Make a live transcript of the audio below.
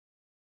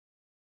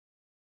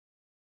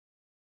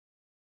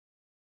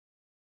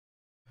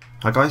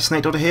Hi guys,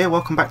 SnakeDoctor here,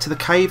 welcome back to the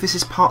cave. This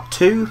is part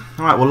 2.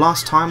 Alright, well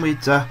last time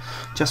we'd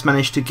just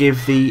managed to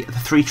give the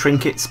 3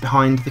 trinkets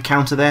behind the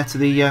counter there to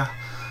the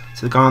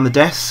guy on the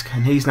desk,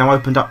 and he's now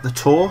opened up the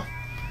tour.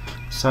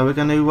 So we're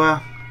going to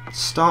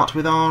start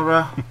with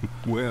our...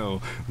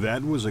 Well,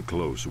 that was a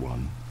close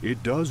one.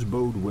 It does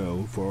bode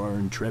well for our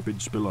intrepid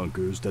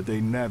spelunkers that they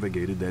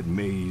navigated that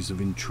maze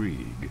of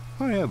intrigue.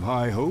 I have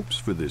high hopes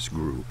for this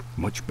group,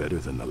 much better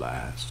than the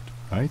last.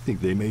 I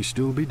think they may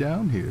still be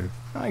down here.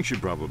 I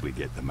should probably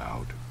get them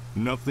out.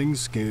 Nothing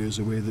scares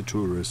away the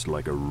tourist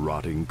like a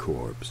rotting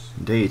corpse.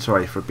 Indeed,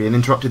 sorry for being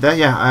interrupted there.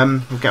 Yeah,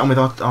 we'll get on with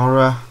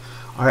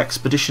our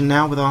expedition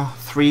now with our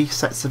 3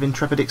 sets of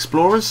intrepid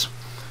explorers.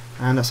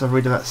 And let's have a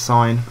read of that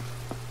sign.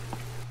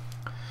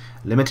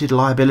 Limited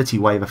liability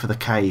waiver for the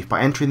cave.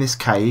 By entering this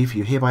cave,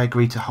 you hereby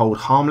agree to hold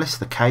harmless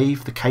the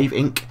Cave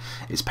Inc.,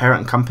 its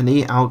parent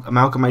company,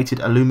 Amalgamated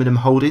Aluminum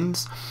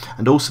Holdings,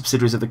 and all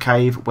subsidiaries of the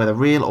cave, whether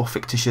real or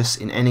fictitious,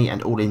 in any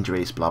and all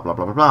injuries. Blah blah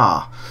blah blah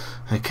blah.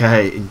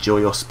 Okay, enjoy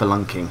your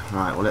spelunking.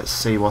 Right, well let's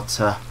see what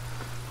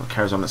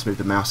carries on. Let's move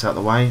the mouse out of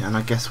the way, and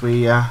I guess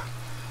we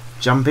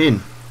jump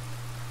in.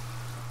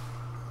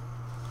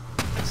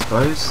 I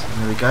suppose.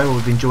 There we go. Well,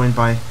 we've been joined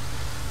by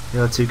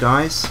the other 2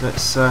 guys.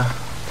 Let's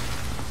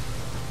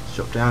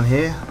drop down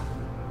here.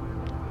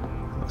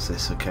 What's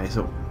this? Okay,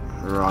 so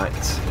right.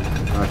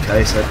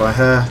 Okay, so by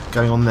her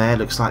going on there,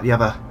 looks like the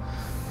other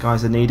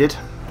guys are needed.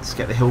 Let's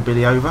get the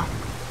hillbilly over.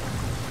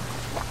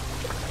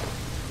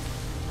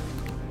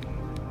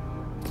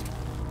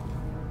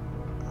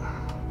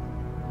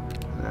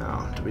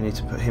 Now, do we need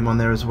to put him on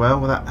there as well?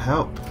 Will that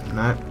help?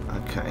 No.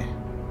 Okay.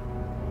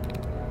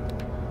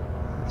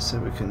 So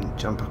we can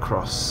jump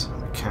across.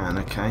 We can.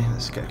 Okay,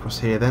 let's get across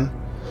here then.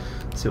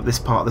 See what this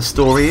part of the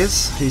story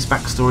is. Whose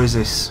backstory is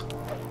this?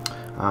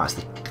 Ah, it's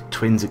the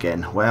twins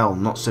again. Well,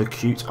 not so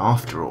cute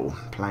after all.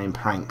 Playing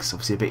pranks.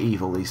 Obviously a bit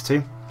evil, these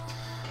 2.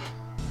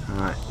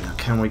 Alright, now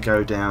can we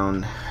go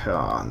down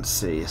and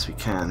see? Yes, we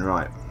can.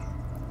 Right.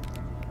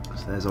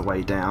 So there's a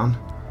way down.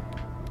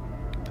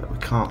 But we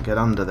can't get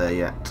under there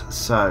yet.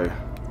 So,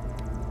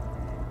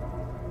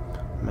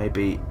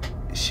 maybe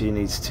she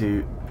needs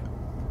to...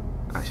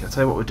 Actually, I'll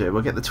tell you what we'll do.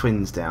 We'll get the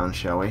twins down,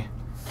 shall we?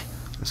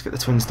 Let's get the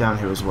twins down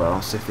here as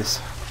well, see if this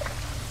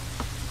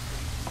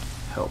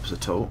helps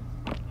at all.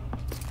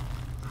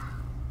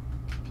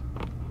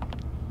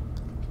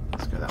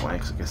 Let's go that way,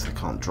 because I guess they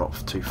can't drop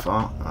too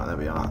far. Right, there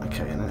we are.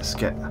 Okay, and let's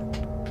get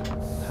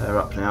her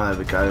up now. There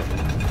we go.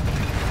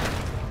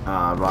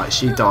 Ah, right,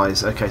 she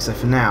dies. Okay, so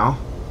for now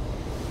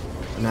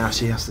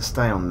she has to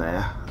stay on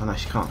there. Oh no,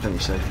 she can't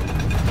finish, so...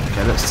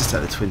 Okay, let's just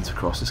take the twins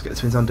across. Let's get the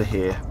twins under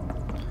here,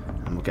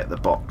 and we'll get the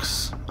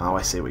box. Oh,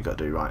 I see what we've got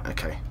to do. Right,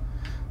 okay.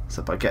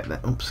 So if I get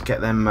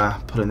them,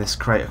 pulling this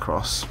crate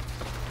across,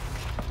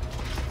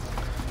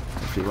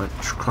 hopefully it won't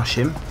crush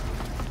him.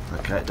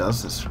 Okay, it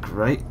does. That's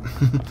great.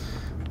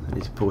 I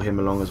need to pull him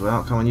along as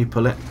well. Come on, you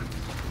pull it.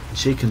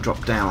 She can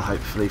drop down,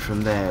 hopefully,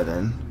 from there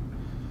then.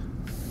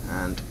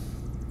 And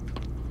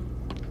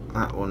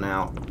that will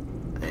now.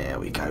 There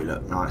we go.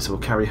 Look, right. So we'll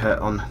carry her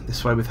on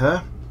this way with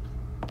her.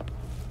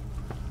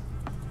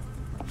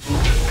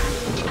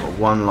 Got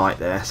 1 light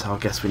there, so I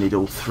guess we need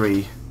all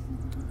 3.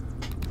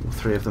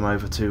 3 of them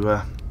over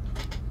to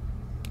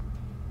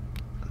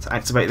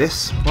activate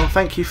this. Well,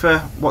 thank you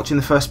for watching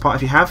the first part.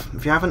 If you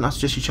haven't, I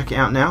suggest you check it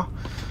out now.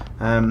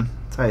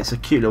 So it's a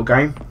cute little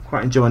game.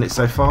 Quite enjoying it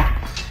so far.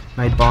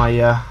 Made by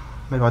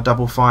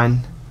Double Fine,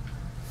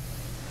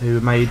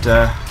 who made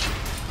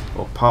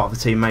or part of the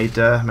team made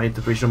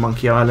the original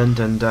Monkey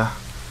Island, and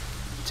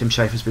Tim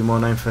Schafer's been well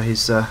known for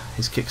his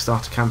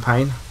Kickstarter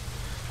campaign.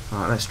 All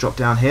right, let's drop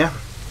down here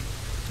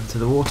into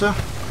the water.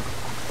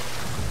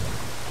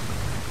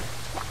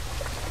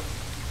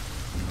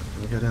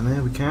 Go down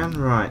there, we can.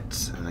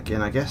 Right, and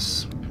again, I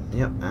guess.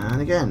 Yep, and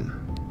again.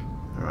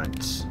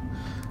 Alright.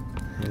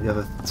 And the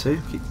other 2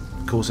 keep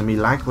causing me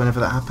lag whenever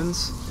that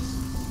happens.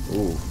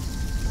 Ooh.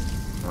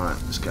 Right,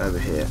 let's go over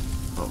here.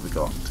 What have we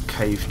got?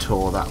 Cave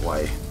tour that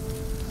way.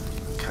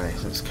 Okay,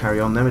 so let's carry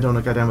on then. We don't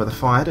want to go down with the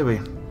fire, do we?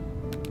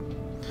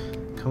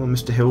 Come on,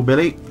 Mr.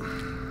 Hillbilly.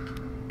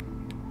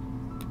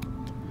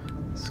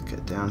 Let's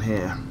get down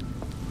here.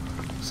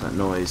 What's that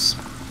noise?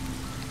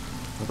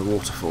 The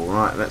waterfall.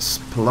 Right, let's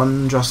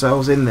plunge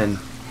ourselves in then.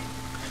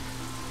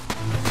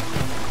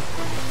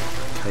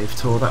 Cave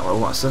tour that way.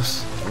 What's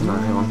this? No,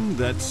 hang on.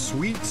 That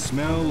sweet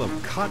smell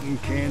of cotton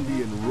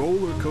candy and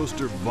roller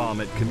coaster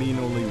vomit can mean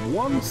only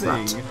one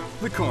thing. That?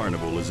 The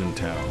carnival is in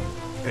town.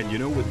 And you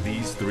know what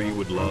these 3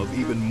 would love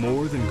even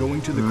more than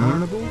going to the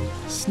carnival?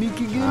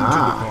 Sneaking into the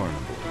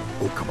carnival.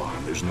 Oh, come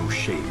on, there's no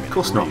shame in it. Of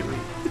course not.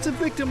 It's a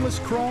victimless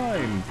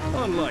crime,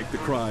 unlike the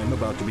crime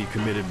about to be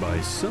committed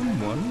by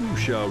someone who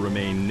shall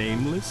remain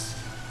nameless.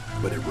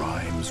 But it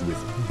rhymes with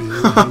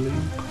Hillbilly.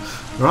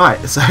 Right,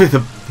 so the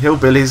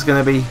Hillbilly's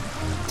going to be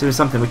doing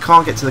something. We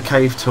can't get to the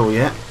cave tour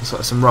yet. There's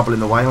sort of some rubble in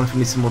the way. I wonder if we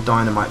need some more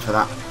dynamite for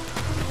that.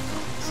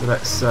 So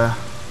let's...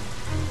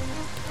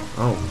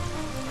 Oh.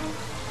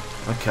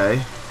 Okay.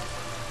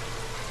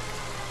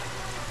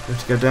 We have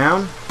to go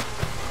down?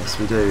 Yes,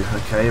 we do.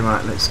 Okay,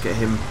 right, let's get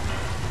him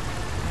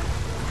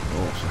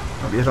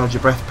Hope you don't hold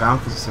your breath, pal,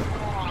 because it's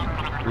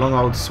a long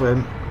old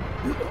swim.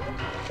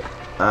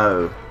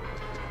 Oh.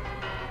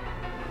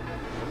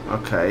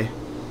 Okay.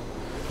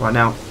 Right,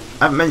 now,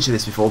 I haven't mentioned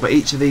this before, but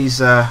each of these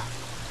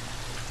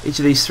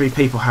three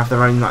people have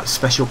their own like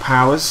special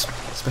powers,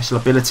 special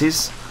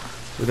abilities.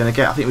 We're going to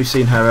get. I think we've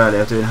seen her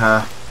earlier doing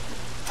her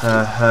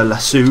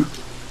lasso,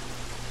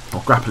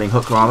 or grappling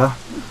hook rather.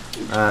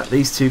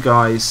 These two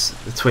guys,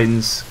 the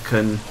twins,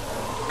 can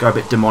go a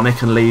bit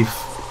demonic and leave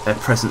their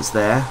presence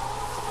there.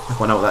 I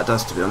don't know what that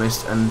does, to be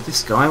honest. And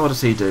this guy, what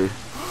does he do?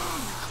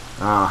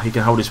 Ah, he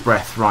can hold his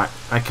breath. Right.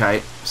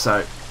 Okay.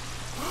 So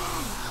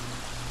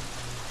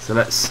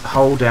let's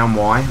hold down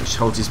Y, which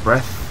holds his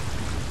breath.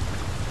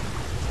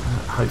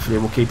 Hopefully,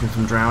 we'll keep him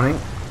from drowning.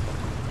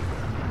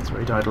 That's where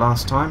he died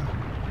last time.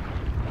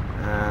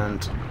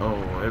 And oh,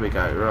 here we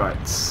go.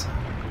 Right.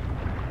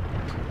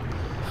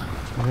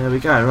 There we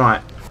go.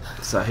 Right.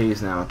 So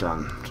he's now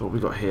done. So what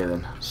we got here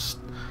then?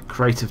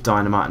 Creative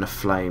dynamite and a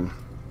flame.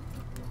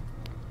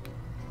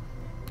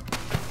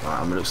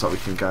 Right, it looks like we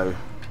can go.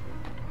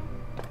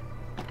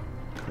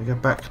 Can we go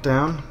back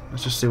down?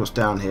 Let's just see what's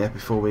down here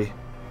before we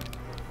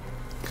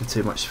go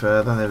too much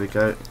further. There we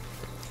go.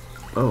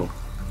 Oh.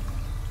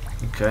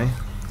 Okay.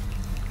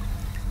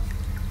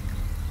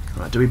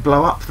 Right, do we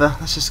blow up the...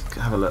 Let's just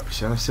have a look,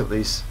 shall we? See what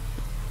these...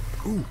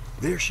 Ooh,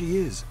 there she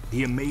is.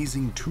 The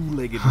amazing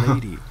two-legged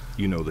lady.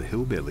 You know the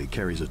hillbilly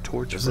carries a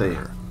torch for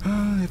her.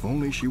 If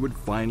only she would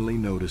finally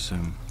notice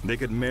him. They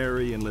could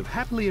marry and live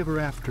happily ever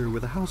after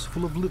with a house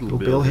full of little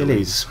Bill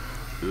Hillies.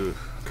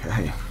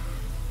 Okay.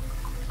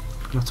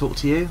 Can I talk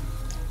to you?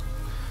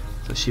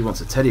 So she wants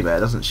a teddy bear,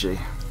 doesn't she?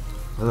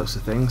 By the looks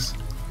of things.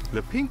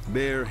 The pink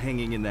bear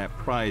hanging in that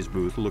prize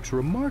booth looks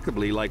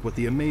remarkably like what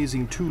the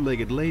amazing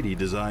two-legged lady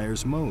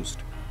desires most.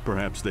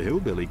 Perhaps the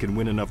hillbilly can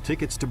win enough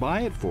tickets to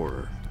buy it for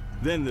her.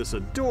 Then this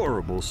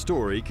adorable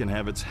story can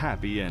have its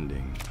happy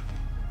ending.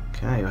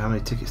 Okay, well, how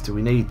many tickets do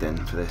we need then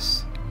for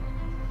this?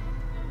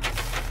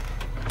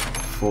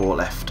 4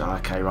 left.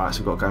 Okay, right, so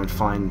we've got to go and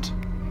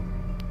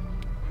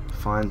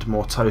find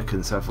more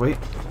tokens, have we?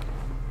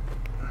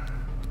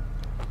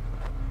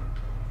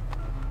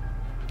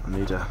 I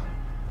need a...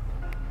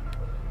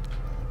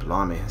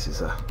 Blimey, this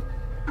is a...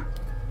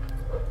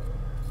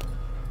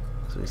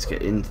 So we need to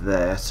get into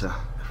there to...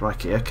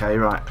 Crikey, okay,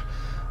 right.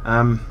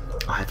 I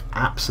have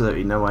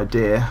absolutely no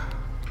idea.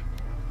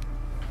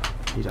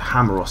 Need a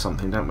hammer or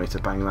something, don't we, to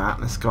bang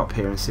that? Let's go up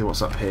here and see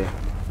what's up here.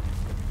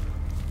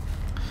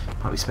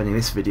 Might be spending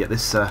this video,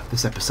 this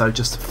episode,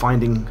 just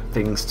finding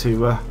things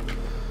to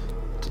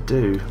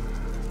do.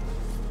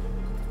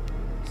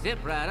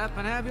 Step right up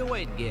and have your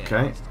weight guessed.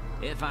 Okay.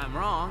 If I'm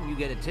wrong, you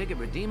get a ticket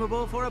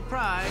redeemable for a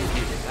prize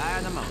you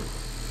desire the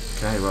most.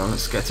 Okay, well,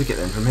 let's get a ticket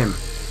then from him.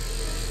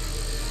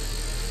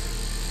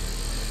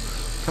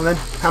 Come then,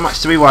 how much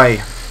do we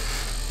weigh?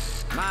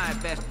 My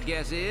best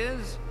guess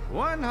is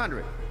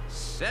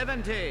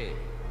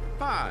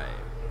 175.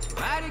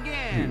 Right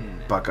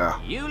again. You bugger.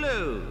 You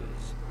lose.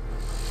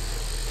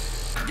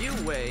 You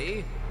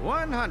weigh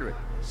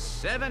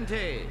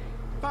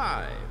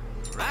 175.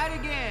 Right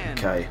again.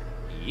 Okay.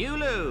 You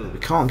lose. We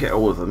can't get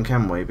all of them,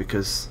 can we?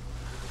 Because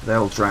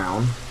they'll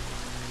drown.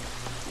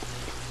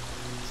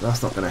 So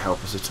that's not going to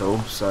help us at all.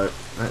 So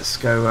let's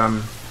go.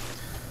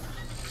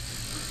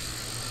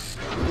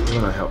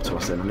 They're no help to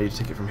us then. I need a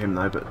ticket from him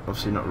though, but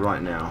obviously not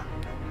right now.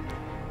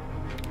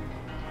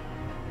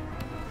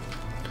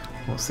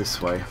 What's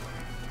this way?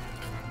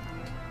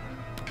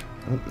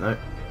 Oh, no.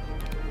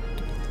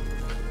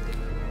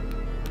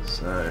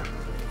 So,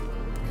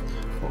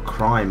 what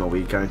crime are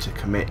we going to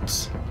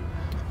commit?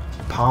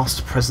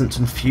 Past, present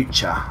and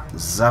future.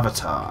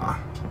 Zavatar.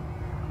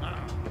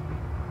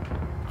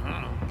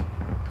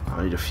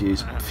 I need a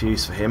fuse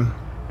for him.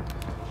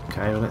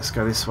 Okay, well, let's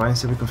go this way and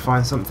see if we can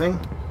find something.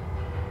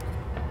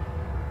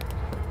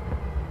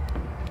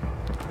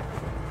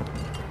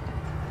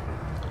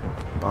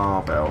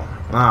 Barbell.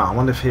 Ah, I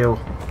wonder if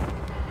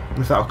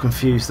that'll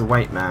confuse the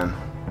weight man.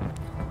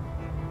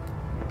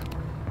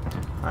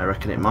 I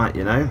reckon it might,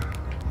 you know.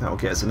 That'll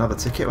get us another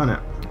ticket, won't it?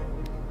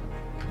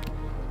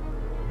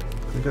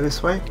 Can we go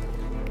this way?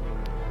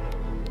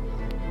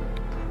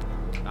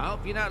 I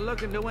hope you're not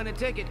looking to win a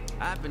ticket.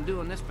 I've been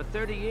doing this for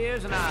 30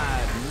 years and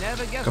I've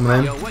never guessed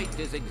that your weight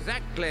is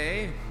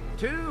exactly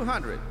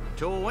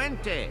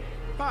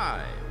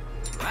 225.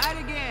 Right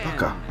again.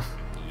 Okay.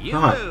 You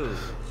Right. lose.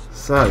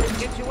 So,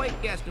 Get your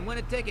weight guessed and win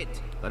a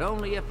ticket, but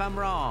only if I'm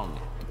wrong.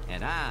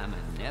 And I'm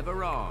never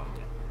wrong.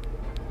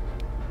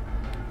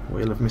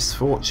 Wheel of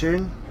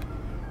Misfortune.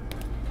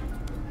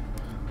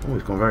 Oh,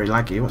 we've gone very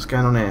laggy. What's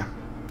going on here?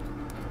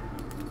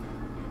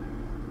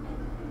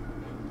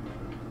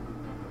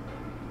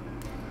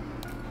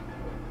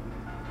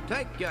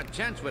 Take your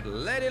chance with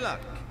Lady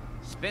Luck.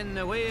 Spin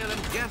the wheel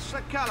and guess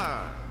the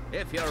color.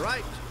 If you're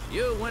right,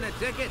 you win a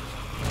ticket.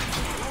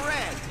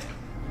 Red.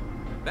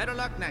 Better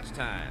luck next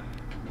time.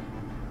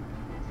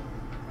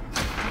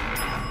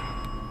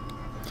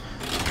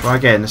 Try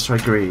again. Let's try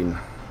green.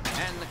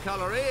 And the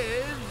color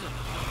is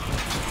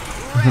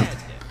red.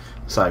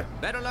 So,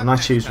 when I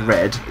choose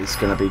red, it's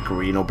going to be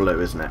green or blue,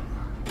 isn't it?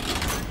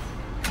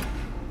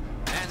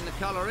 And the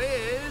colour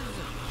is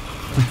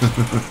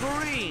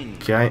green.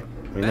 Okay,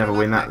 we never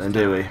win that then,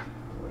 do we?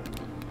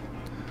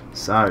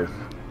 So,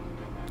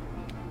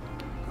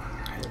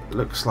 it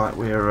looks like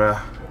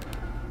we're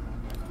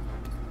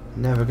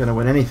never going to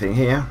win anything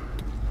here.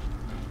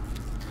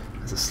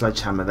 There's a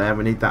sledgehammer there.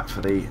 We need that for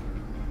the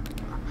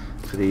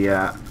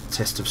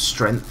test of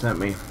strength, don't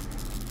we?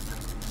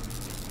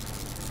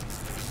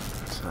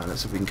 So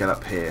let's see if we can get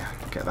up here,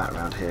 get that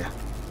around here.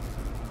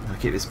 I'll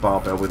keep this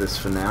barbell with us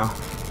for now.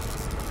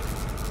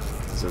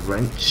 There's a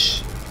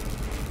wrench.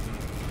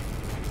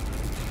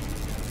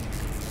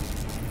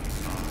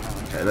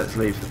 Okay, let's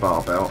leave the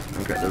barbell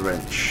and get the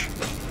wrench.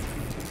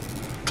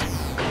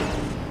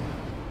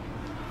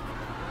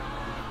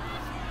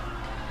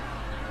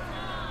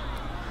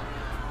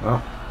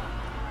 Well,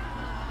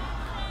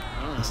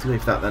 let's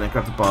leave that then and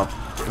grab the barb.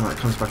 Oh, it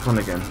comes back on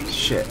again.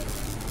 Shit.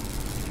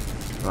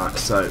 Right,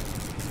 so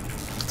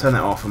turn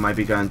that off and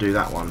maybe go and do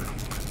that one.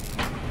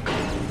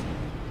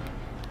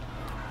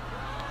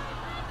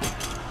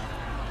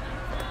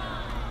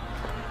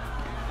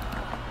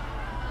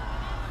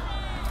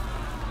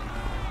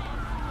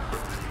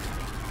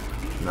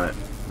 No,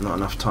 not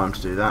enough time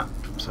to do that.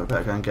 So I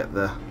better go and get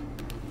the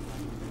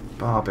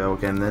barbell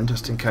again then,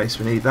 just in case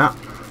we need that.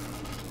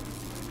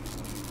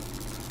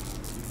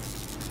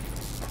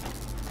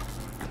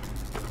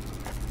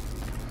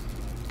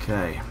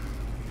 Okay.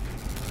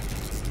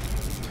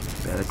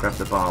 Better grab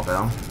the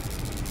barbell.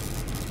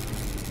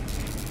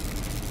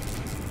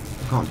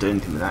 We can't do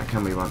anything with that,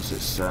 can we, once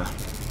it's no,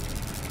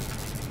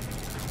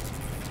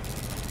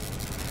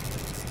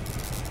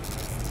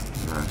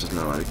 it doesn't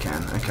look like we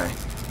can. Okay.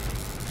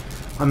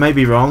 I may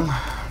be wrong.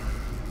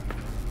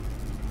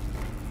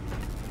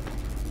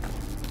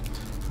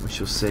 We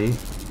shall see.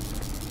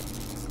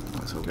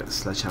 So we'll get the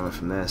sledgehammer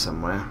from there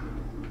somewhere.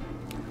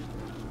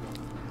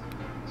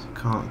 So we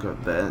can't go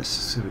up there. Let's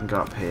see if we can go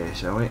up here,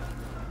 shall we?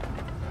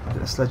 Get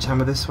the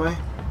sledgehammer this way.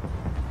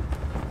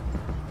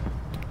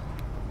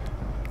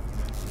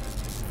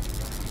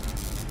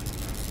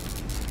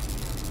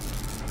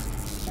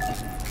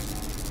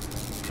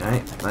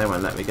 Okay, they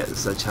won't let me get the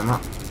sledgehammer.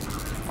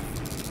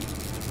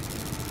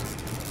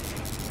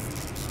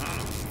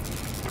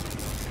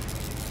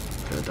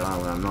 Gonna die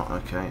when I'm not.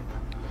 Okay.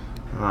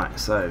 Right,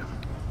 so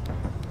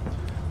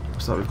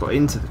looks like we've got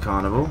into the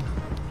carnival.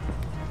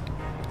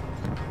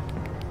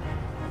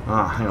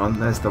 Ah, hang on,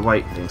 there's the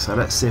weight thing, so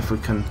let's see if we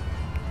can.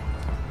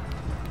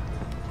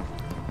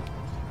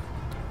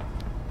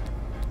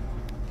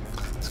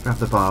 Let's grab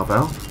the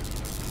barbell.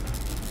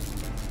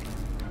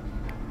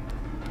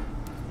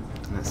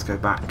 Let's go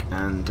back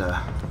and okay,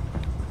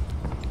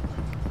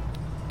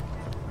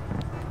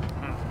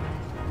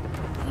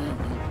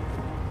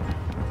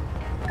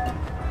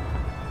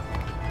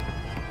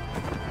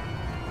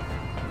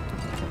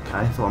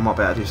 thought I might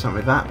be able to do something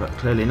with that, but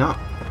clearly not.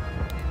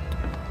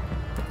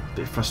 A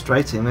bit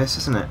frustrating this,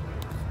 isn't it?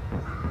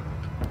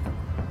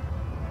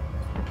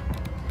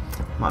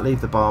 Might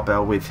leave the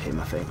barbell with him,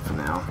 I think, for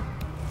now.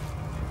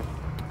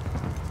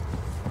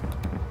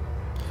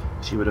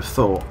 She would have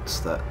thought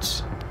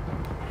that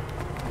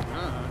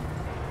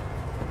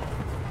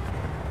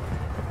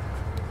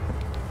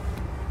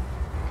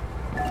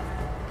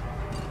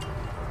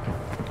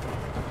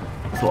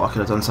I could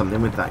have done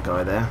something with that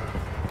guy there.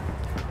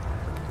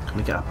 Can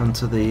we get up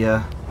onto the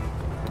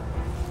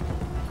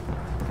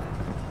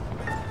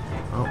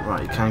oh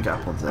right, you can get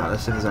up onto that.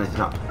 Let's see if there's anything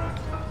up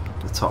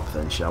the top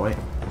then, shall we? If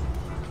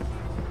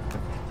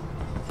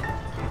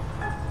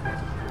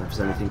there's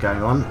anything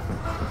going on,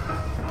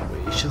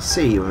 we shall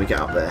see when we get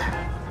up there.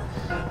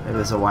 Maybe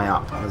there's a way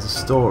up. There's a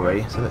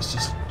story, so let's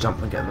just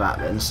jump and get that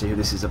then, see who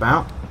this is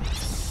about.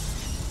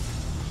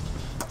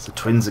 It's the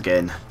twins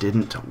again.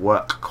 Didn't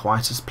work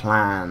quite as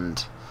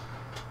planned.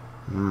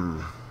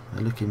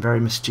 They're looking very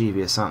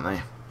mischievous, aren't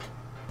they?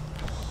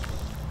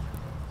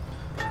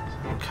 So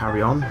we'll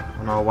carry on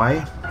our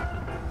way.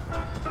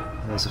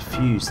 There's a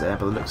fuse there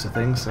by the looks of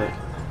things, so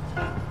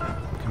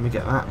can we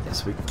get that?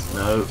 Yes,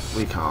 no,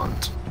 we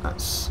can't.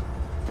 That's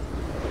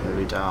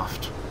very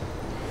daft.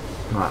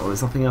 Right, well,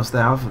 there's nothing else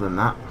there other than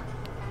that.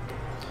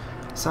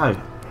 So,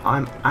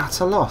 I'm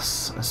at a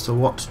loss as to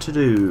what to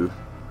do.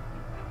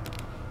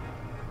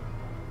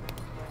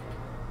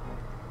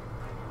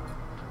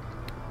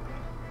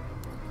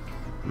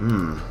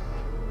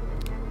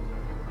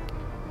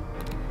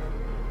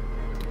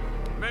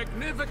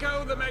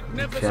 Magnifico the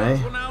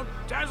Magnificent will now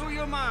dazzle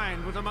your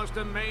mind with the most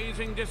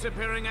amazing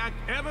disappearing act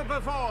ever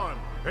performed.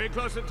 Pay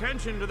close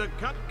attention to the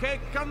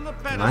cupcake on the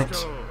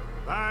pedestal.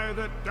 Right. By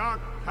the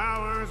dark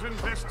powers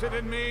invested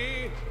in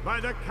me, by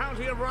the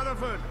county of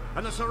Rutherford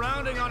and the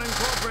surrounding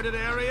unincorporated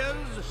areas,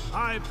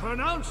 I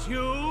pronounce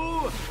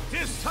you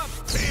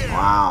disappear.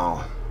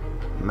 Wow.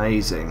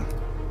 Amazing.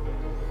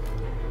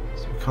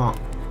 So we can't.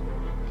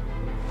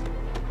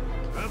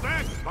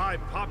 Backed by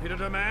popular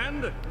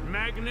demand,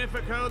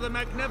 Magnifico the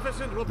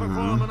Magnificent will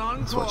perform an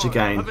encore watch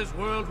again. of his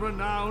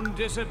world-renowned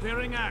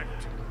disappearing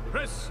act.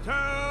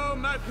 Presto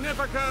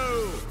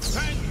Magnifico!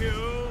 Thank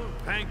you,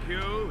 thank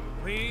you.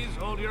 Please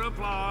hold your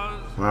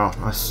applause. Well,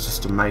 that's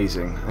just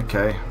amazing.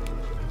 Okay.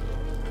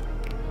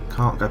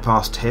 Can't go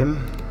past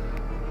him.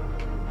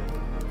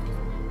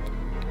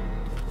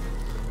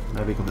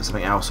 Maybe we can put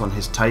something else on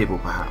his table,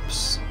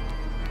 perhaps.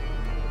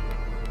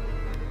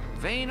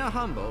 Vain or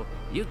humble,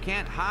 you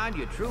can't hide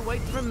your true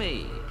weight from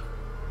me.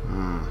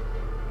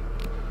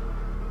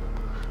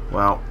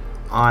 Well,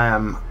 I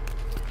am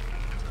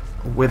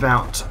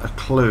without a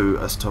clue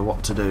as to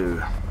what to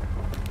do.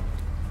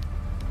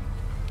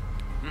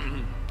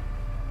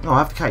 Oh, I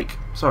have the cake.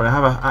 Sorry,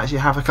 I actually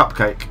have a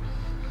cupcake.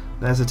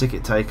 There's a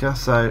ticket taker.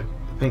 So,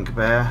 Pink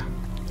Bear.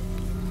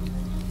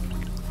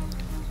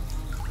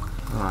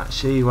 Alright,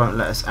 she won't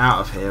let us out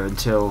of here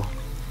until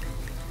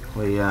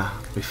we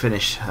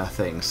finish her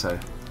thing. So,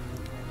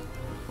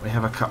 we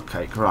have a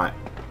cupcake, right.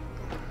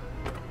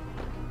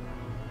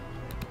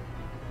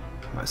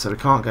 Right, so we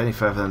can't go any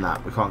further than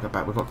that. We can't go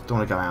back. Don't want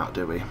to go out,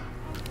 do we?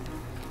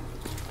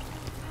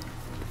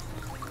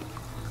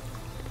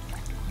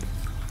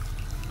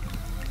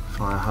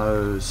 Fire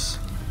hose,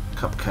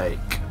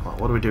 cupcake. Right,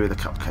 what do we do with the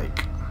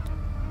cupcake?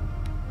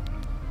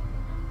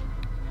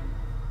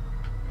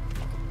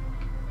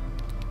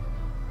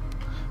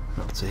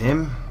 Up to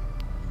him.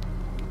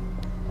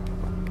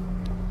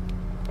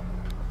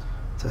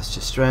 Test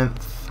your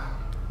strength.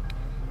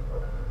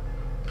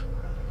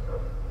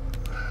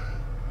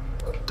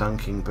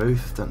 Dunking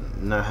booth.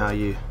 Don't know how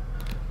you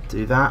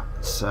do that.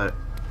 So,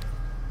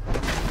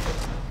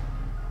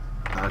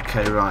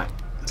 okay, right.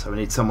 So we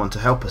need someone to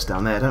help us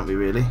down there, don't we?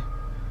 Really?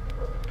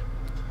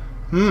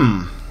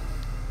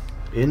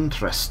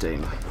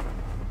 Interesting.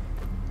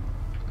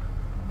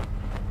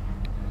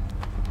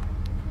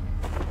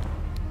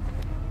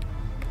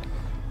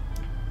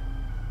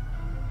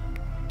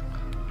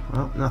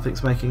 Well,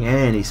 nothing's making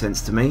any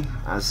sense to me,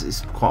 as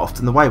is quite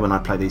often the way when I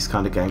play these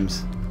kind of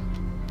games.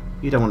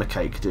 You don't want a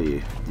cake, do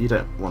you? You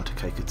don't want a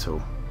cake at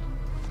all.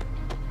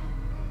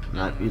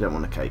 No, you don't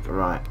want a cake.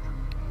 Right.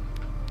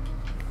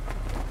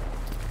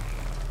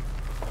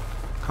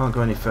 Can't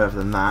go any further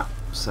than that,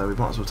 so we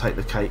might as well take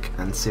the cake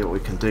and see what we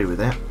can do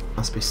with it.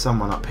 Must be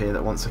someone up here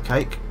that wants a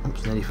cake.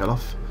 Oops, nearly fell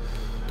off.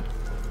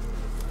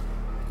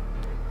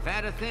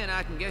 Fat or thin,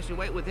 I can guess your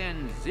weight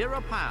within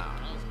 0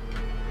 pounds.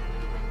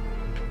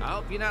 I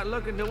hope you're not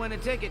looking to win a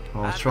ticket.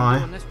 I'll try.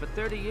 I've been doing this for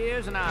 30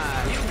 years, and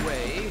you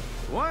weigh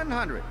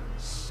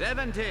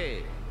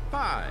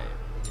 175.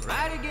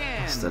 Right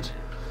again. Bastard.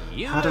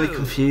 How do we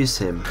confuse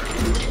him?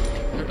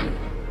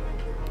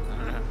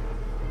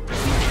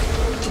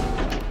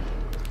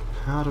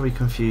 How do we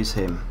confuse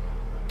him?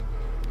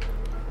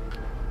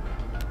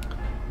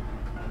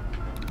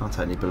 Can't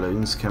take any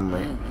balloons, can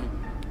we?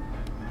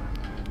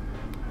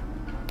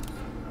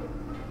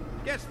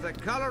 Guess the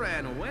color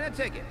and win a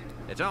ticket.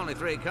 It's only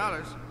 3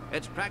 colors.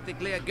 It's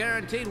practically a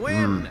guaranteed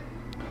win.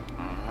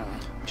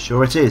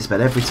 Sure it is,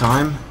 but every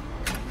time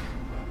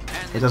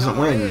it doesn't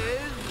win.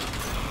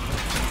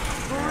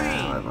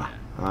 Whatever.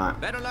 Right.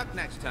 Better luck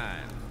next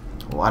time.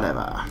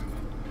 Whatever.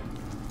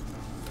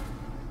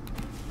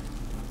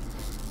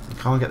 We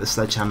can't get the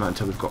sledgehammer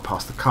until we've got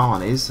past the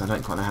carnies. I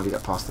don't quite know how we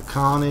get past the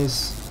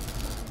carnies.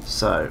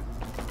 So.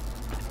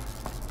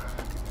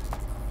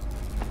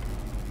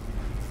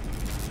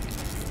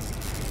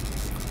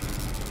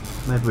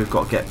 Maybe we've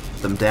got to get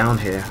them down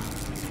here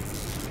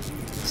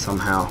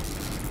somehow.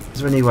 Is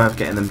there any way of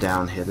getting them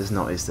down here? There's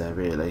not, is there,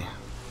 really?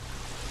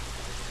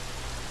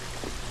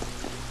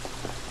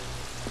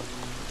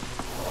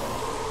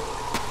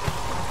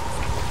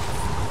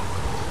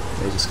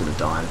 They're just going to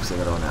die because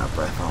they're going to run out of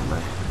breath, aren't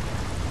they?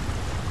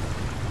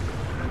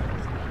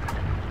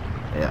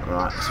 Yeah,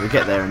 right. So we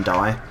get there and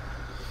die.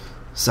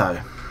 So.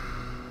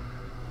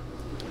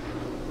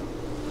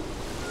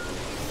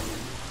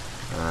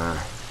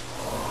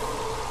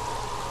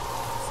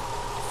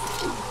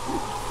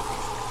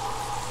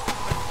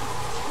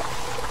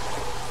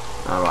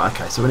 Alright,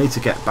 okay, so we need to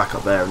get back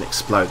up there and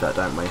explode that,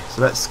 don't we?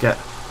 So let's get...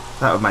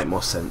 That would make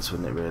more sense,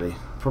 wouldn't it, really?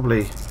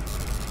 Probably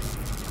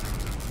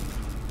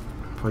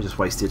just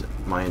wasted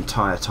my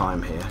entire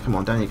time here. Come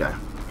on, down you go.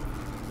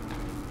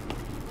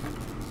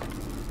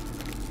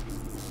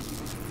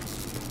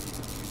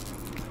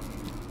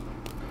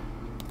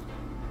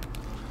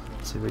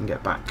 See if we can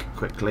get back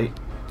quickly.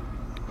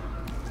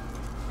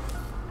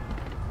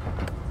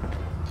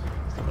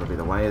 It's not going to be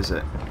the way, is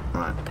it?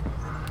 Right.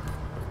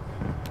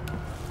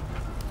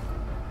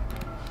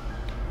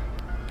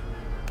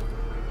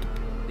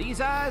 These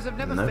eyes have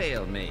never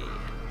failed me.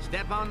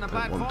 Step on the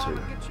platform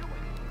and get your...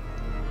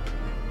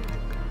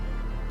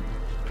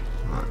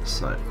 Right,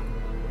 so...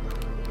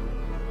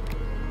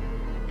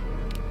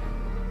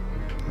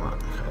 Right,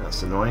 okay,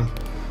 that's annoying.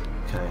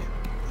 Okay,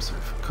 so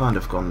we've kind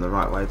of gone the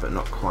right way, but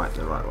not quite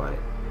the right way.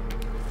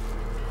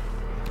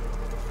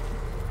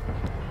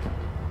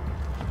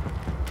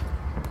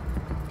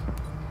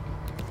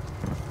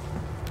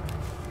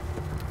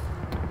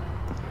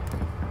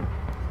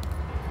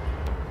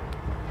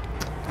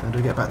 How do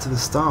we get back to the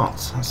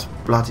start? That's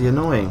bloody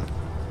annoying.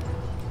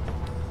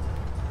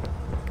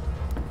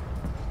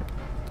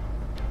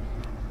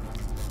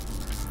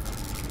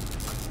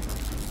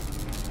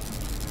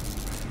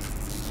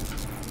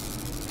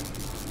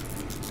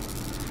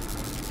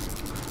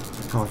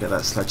 Can't get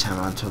that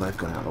sledgehammer until they've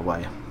gone out of the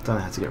way. Don't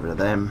know how to get rid of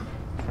them.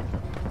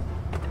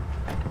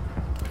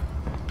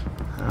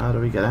 How do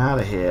we get out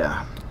of here?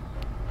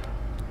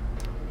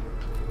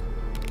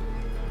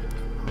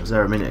 I was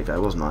there a minute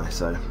ago, wasn't I?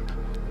 So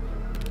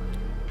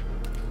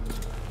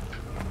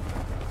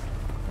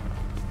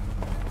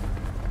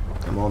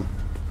come on.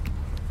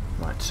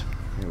 Right,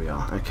 here we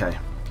are. Okay.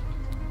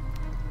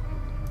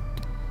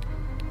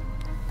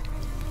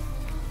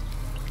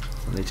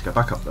 I need to go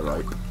back up the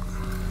rope.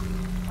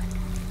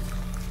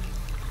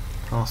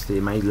 Past the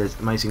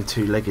amazing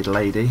two-legged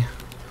lady.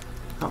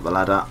 Up the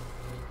ladder.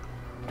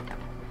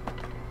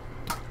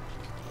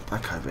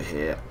 Back over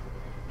here.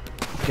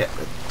 Get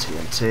the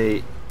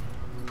TNT.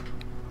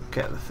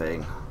 Get the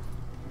thing.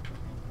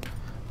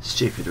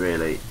 Stupid,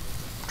 really.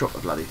 Drop the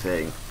bloody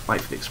thing.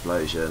 Wait for the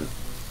explosion.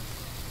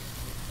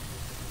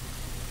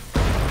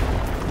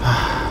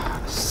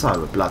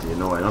 So bloody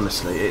annoying,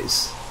 honestly.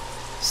 It's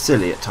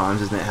silly at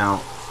times, isn't it,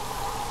 how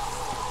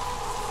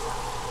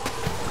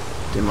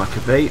dim I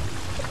could be.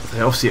 They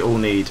obviously all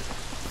need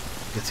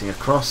getting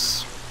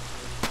across.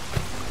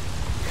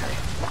 Okay.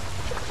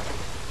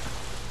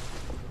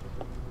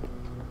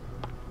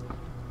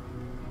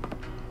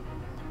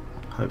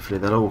 Hopefully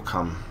they'll all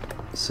come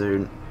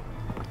soon.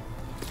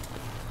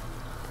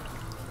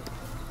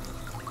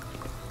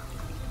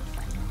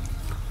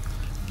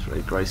 It's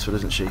really graceful,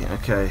 isn't she?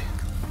 Okay.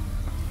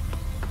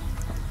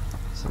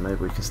 So maybe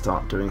we can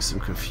start doing some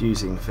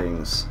confusing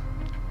things.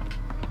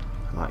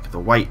 Like the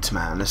weight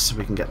man. Let's see if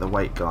we can get the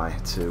weight guy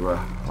to...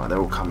 right, they're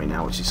all coming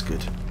now, which is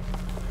good.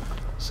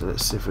 So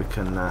let's see if we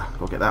can...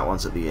 we'll get that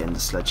one's at the end, the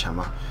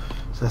sledgehammer.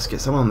 So let's get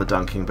someone on the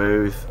dunking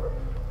booth.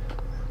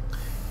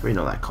 Really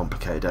not that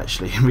complicated,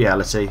 actually, in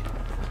reality.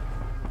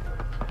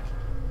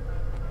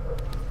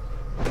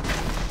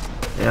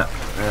 Yep,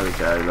 there we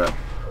go, look.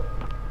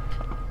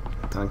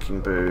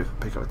 Dunking booth,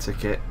 pick up a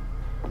ticket.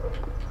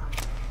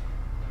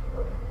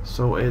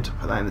 Sorted,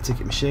 put that in the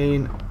ticket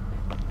machine.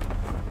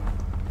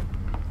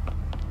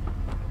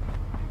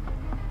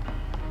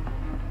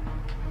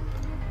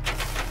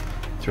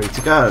 Three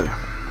to go.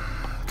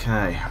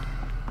 Okay.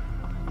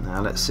 Now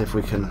let's see if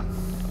we can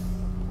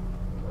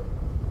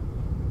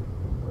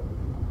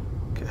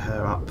get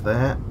her up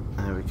there.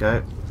 There we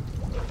go.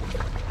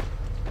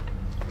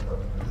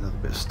 Another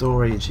bit of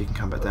story, and she can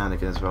come back down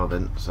again as well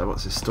then. So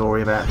what's this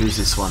story about? Who's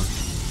this one?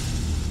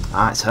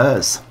 Ah, it's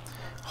hers.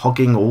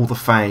 Hogging all the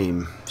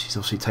fame. She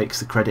obviously takes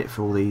the credit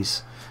for all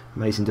these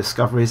amazing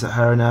discoveries that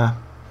her and her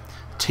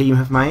team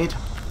have made.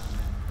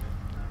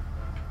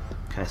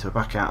 Okay, so we're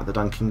back out of the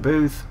dunking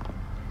booth.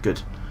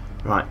 Good.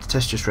 Right,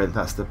 test your strength,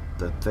 that's the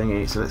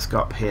thingy. So let's go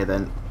up here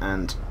then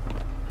and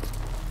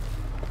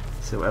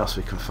see what else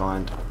we can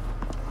find.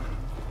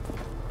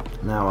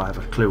 Now I have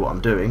a clue what I'm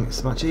doing,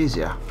 it's much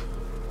easier.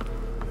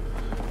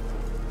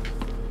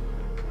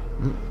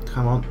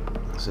 Come on,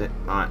 that's it.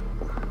 Right.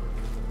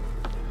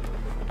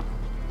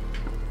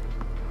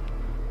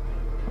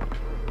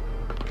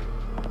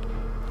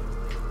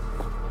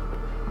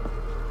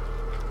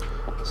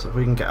 So if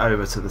we can get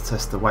over to the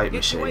test the weight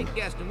machine, weight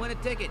guest and win a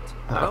ticket.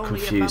 That'll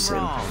confuse him.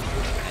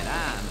 And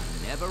I'm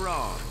never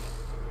wrong.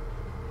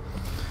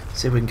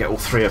 See if we can get all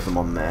three of them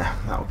on there.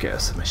 That'll get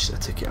us a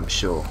ticket, I'm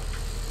sure.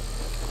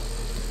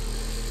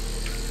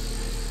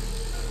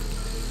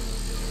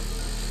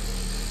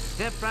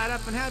 Step right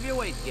up and have your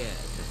weight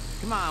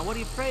guessed. Come on, what are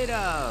you afraid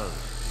of?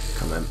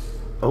 Come on.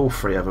 All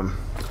three of them.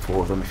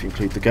 Four of them if you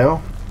include the girl.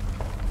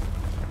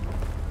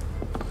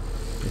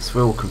 This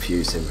will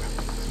confuse him.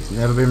 He's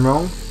never been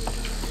wrong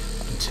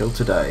until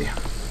today.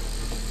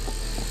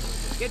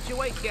 Get your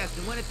weight guessed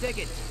and win a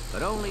ticket,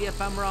 but only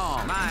if I'm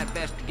wrong. My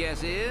best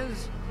guess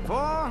is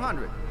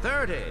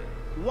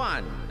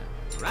 431.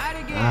 Right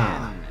again.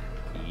 Ah.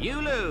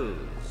 You lose.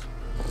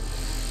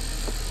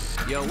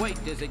 Your weight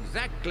is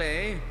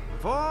exactly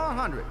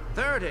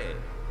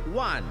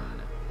 431.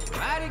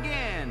 Right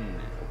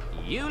again.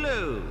 You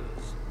lose.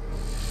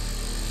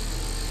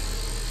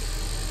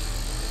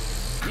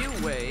 You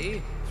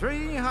weigh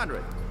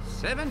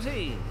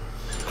 317.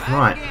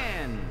 Right.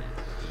 Again.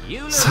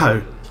 You lose.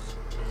 So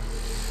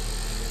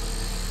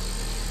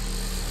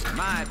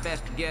my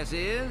best guess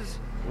is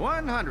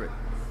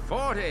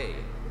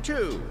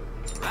 142.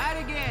 Right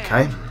again.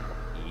 okay.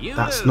 You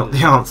That's lose. not the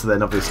answer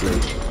then, obviously.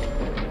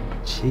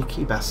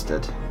 Cheeky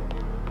bastard.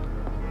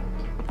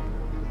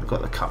 We've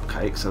got the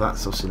cupcake, so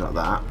that's obviously not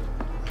that.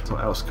 So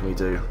what else can we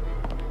do?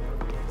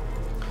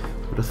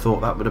 Would have thought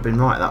that would have been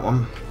right, that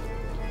one.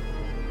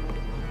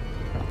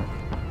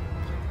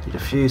 Need a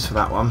fuse for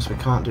that one, so we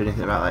can't do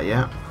anything about that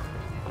yet.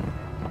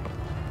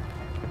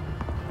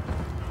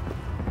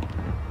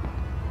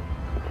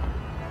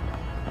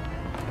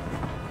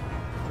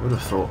 Would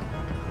have thought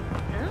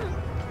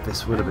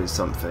this would have been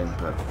something,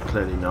 but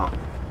clearly not.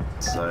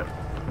 So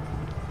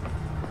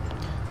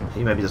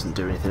he maybe doesn't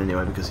do anything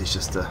anyway because he's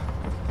just a...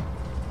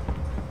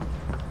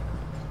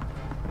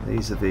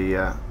 These are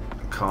the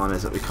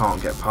carnies that we can't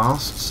get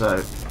past, so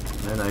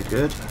they're no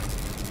good.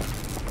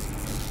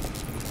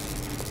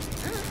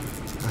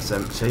 That's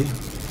empty.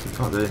 We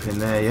can't do anything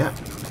there yet.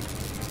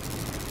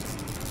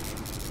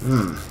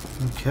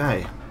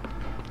 Okay.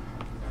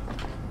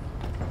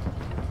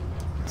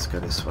 Let's go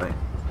this way.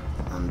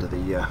 Under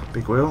the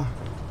big wheel.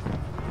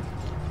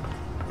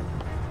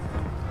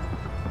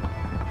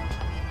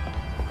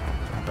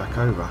 And back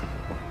over.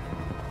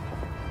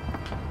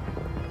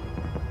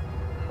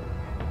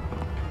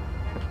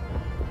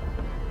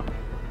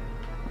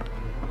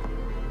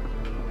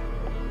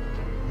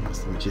 That's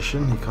the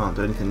magician. He can't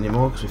do anything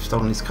anymore because we've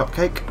stolen his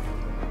cupcake.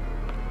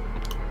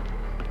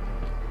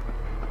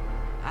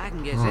 I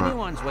can guess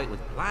anyone's weight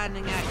with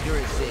blinding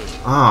accuracy.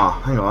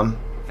 Ah, hang on.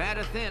 Fat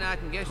or thin, I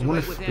can guess I your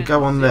wonder weight if we within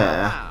go on 0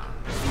 there,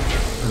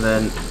 pounds. and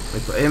then we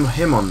put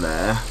him on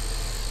there,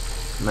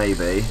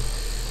 maybe,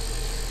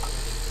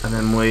 and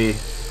then we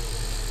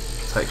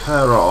take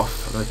her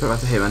off, and then we put it back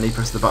to him, and he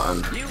press the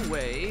button. You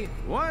weigh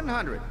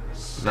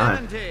 175.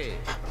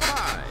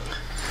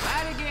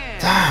 Right again.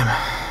 Damn.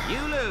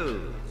 You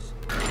lose.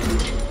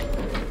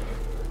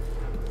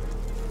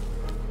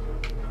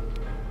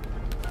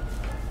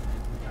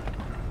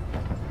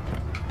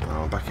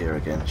 Oh, back here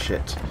again.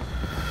 Shit.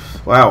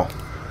 Wow.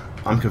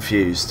 I'm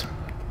confused.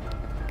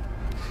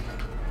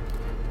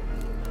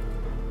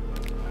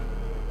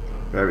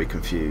 Very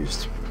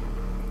confused.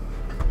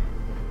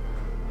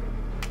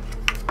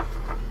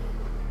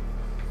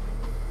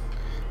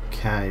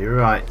 Okay,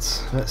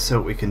 right. Let's see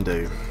what we can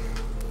do.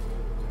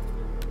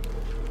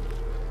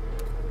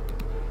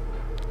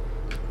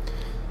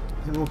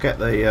 Then we'll get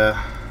the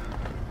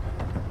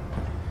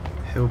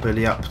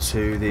hillbilly up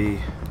to the...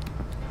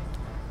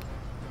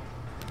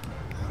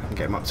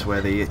 get him up to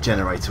where the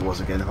generator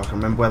was again, if I can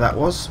remember where that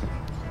was.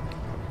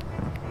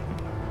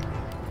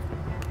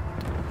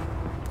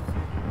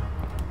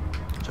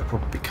 Which I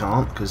probably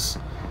can't, because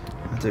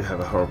I do have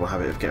a horrible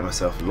habit of getting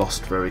myself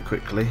lost very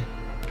quickly.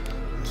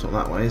 It's not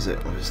that way, is it?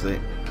 Obviously.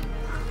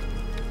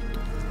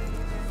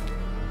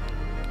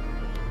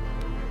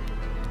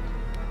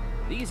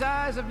 These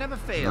eyes have never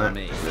failed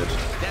me. Good.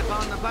 Step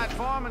on the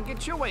platform and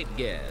get your weight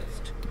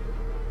guessed.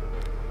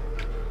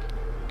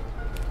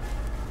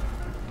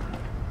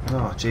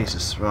 Oh,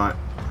 Jesus, right.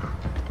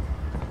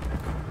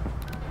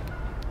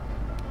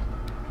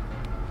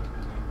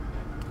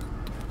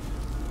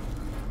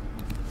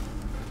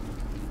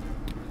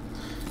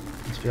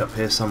 Must be up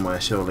here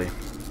somewhere, surely.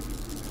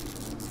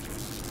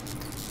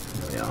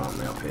 There we are, aren't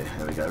we, up here?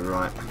 There we go,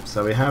 right.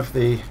 So we have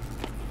the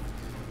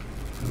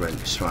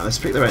wrench. Right, let's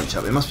pick the wrench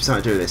up. There must be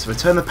something to do with this. So we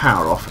turn the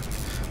power off,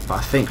 but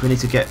I think we need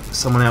to get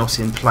someone else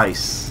in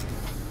place.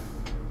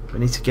 We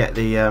need to get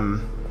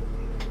the...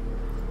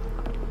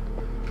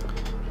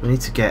 we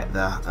need to get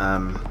the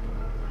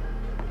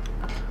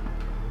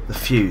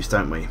fuse,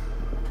 don't we?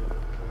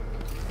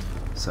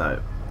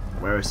 So,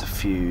 where is the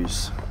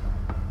fuse?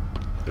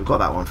 We've got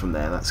that one from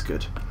there, that's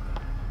good.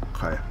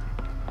 Okay.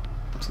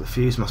 So the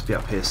fuse must be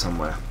up here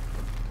somewhere.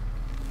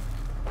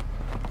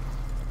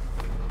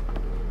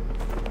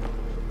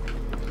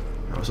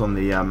 That was on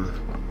the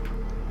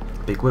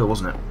big wheel,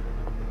 wasn't it?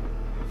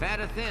 Fat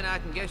or thin, I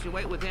can guess your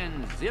weight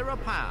within 0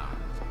 pounds.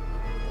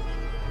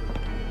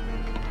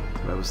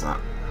 Where was that?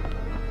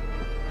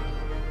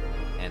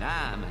 And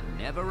I'm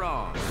never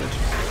wrong. Good.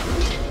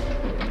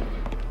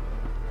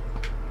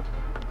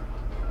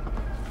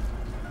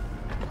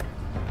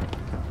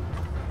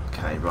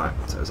 Okay, right,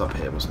 so it was up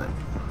here, wasn't it?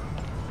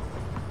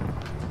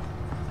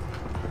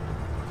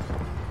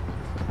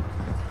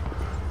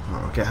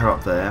 Right, we'll get her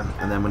up there,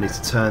 and then we need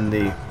to turn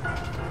the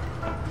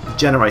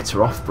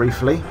generator off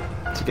briefly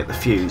to get the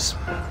fuse.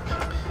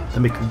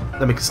 Then we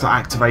can start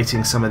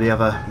activating some of the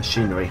other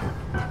machinery.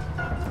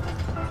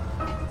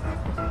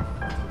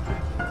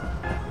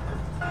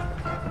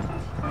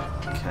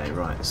 Okay,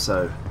 right,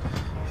 so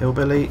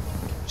hillbilly,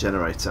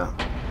 generator,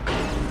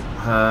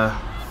 her.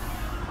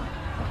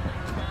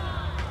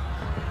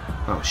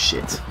 Oh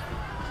shit.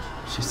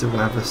 She's still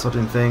gonna have the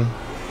sodding thing.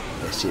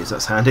 Yes, she is,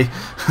 that's handy.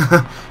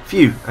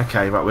 Phew,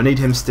 okay, right, we need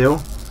him still.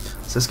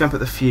 So let's go and put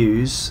the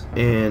fuse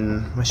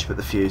in. Where should we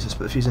put the fuse? Let's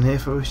put the fuse in here,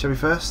 shall we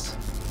first?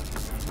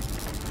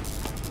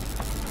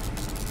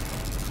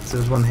 So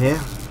there's one here.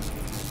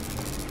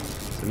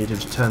 So we need him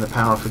to turn the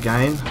power off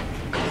again.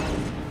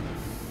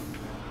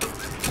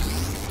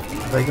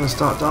 Are they going to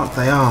start dark?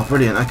 They are,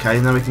 brilliant. Okay,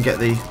 now we can get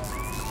the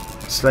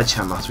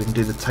sledgehammer so we can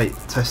do the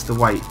test the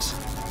weight.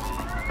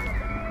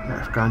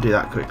 Let's go and do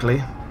that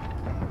quickly.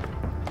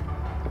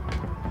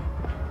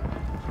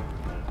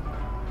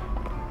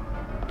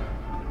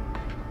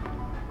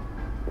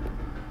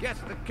 Guess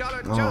the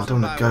color Oh, I chosen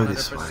don't by want to go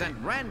this way. 100%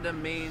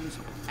 random means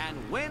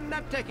and win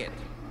the ticket.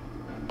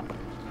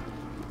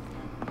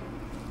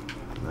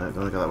 No, don't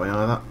want to go that way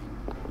either.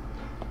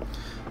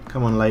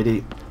 Come on,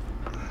 lady.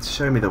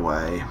 Show me the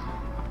way.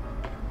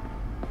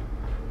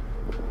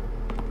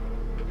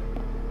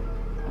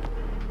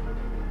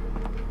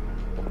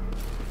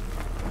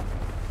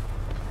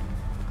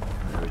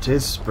 There it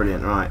is.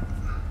 Brilliant. Right.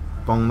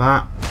 Bong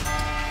that.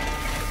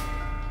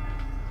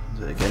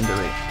 Do it again, do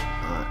we?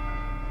 Right.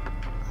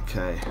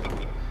 Okay.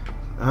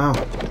 Oh,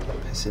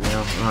 pissing me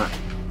off. Right.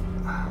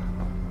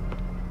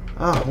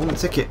 Oh, I want a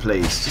ticket,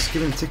 please. Just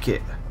give him a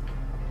ticket.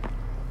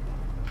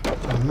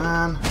 Oh,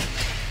 man.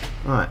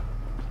 Right.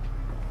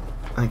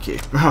 Thank you.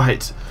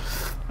 Right.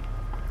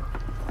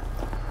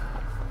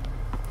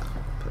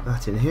 Put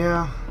that in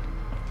here.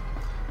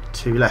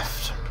 2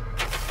 left.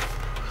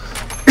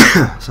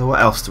 So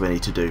what else do we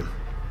need to do?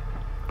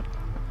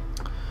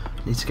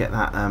 We need to get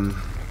that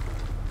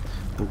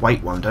the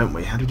weight one, don't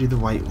we? How do we do the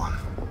weight one?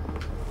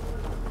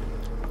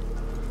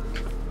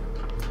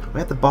 We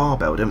had the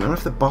barbell, didn't we? I wonder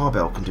if the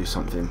barbell can do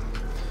something.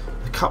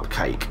 The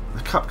cupcake.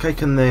 The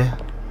cupcake and the...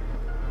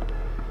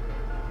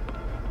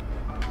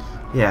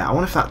 Yeah, I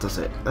wonder if that does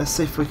it. Let's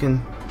see if we can...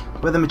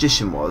 Where the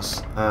magician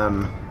was.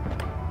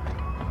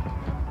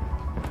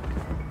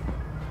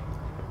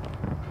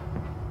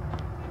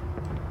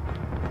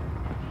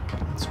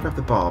 Let's grab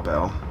the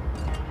barbell.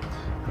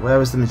 Where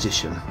was the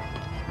magician?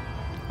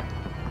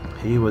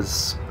 He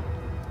was...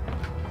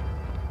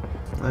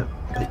 Nope,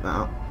 pick that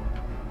up.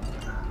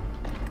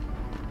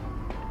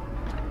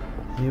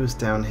 He was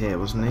down here,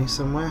 wasn't he,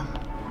 somewhere?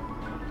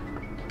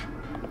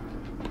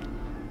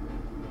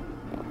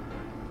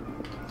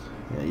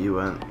 Yeah, you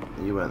weren't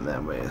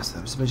there, were you?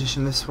 So was the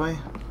magician this way?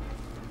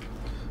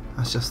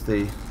 That's just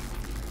the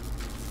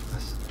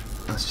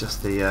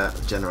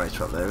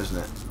generator up there, isn't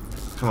it?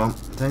 Come on,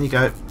 down you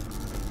go.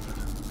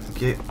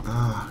 Thank you.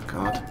 Oh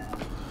God.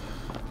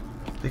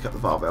 Pick up the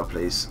barbell,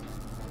 please.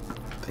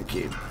 Thank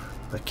you.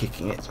 By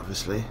kicking it,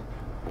 obviously.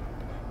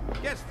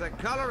 Guess the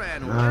colour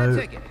and win a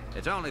ticket.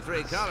 It's only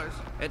 3 colours.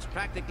 It's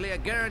practically a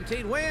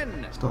guaranteed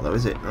win. It's not though,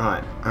 is it?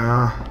 Right.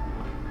 Oh,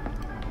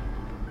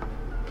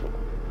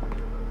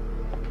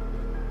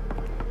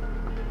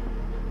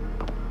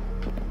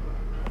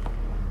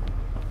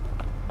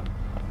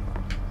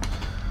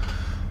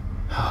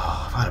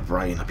 if I had a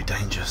brain, I'd be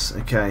dangerous.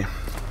 Okay.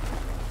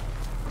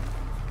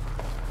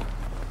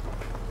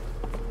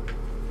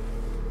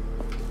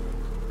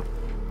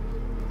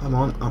 Come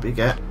on, up you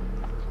get.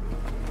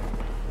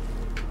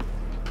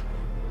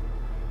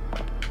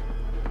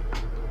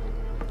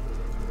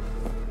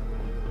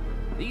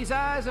 These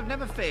eyes have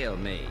never failed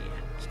me.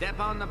 Step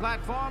on the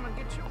platform and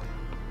get your...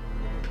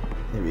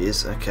 Here he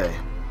is, okay.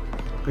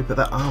 Can we put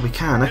that... Oh, we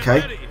can,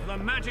 okay.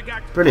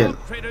 Brilliant.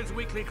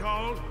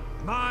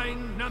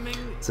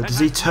 So does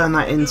he turn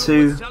that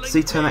into... Does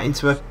he turn that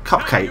into a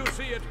cupcake?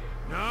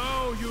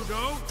 No, you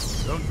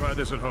don't. Don't try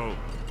this at home.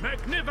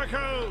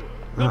 Magnifico!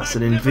 That's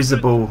an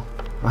invisible...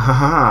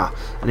 Ahaha!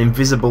 An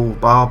invisible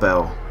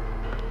barbell.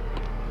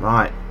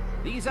 Right.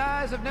 These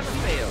eyes have never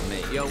failed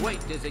me. Your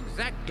weight is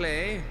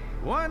exactly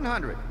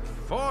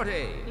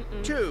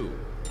 142.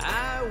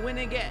 I win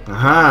again.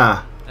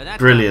 Aha! That's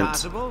Brilliant. not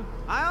possible.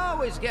 I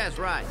always guess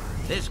right.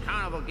 This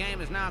carnival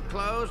game is now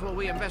closed while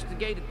we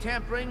investigate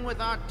tampering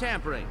with our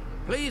tampering.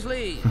 Please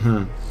leave.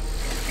 Oh,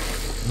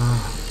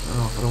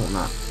 I don't want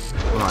that.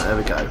 Right, there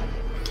we go.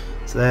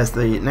 So there's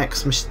the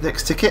next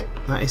ticket.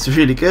 That is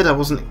really good. I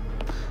wasn't...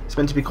 It's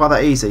meant to be quite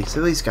that easy.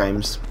 So these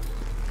games,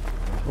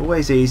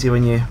 always easy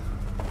when you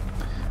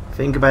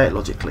think about it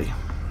logically.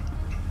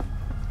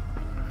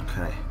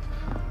 Okay.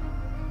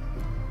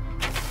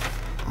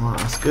 Alright,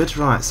 that's good.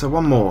 Right, so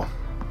one more.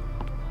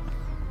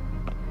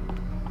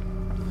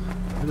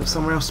 We've got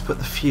somewhere else to put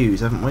the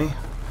fuse, haven't we?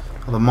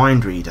 Oh, the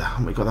mind reader.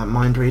 Haven't we got that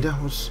mind reader?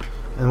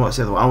 And what's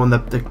the other one? Oh, and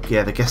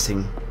the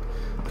guessing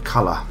the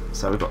colour.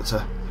 So we've got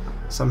to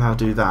somehow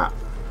do that.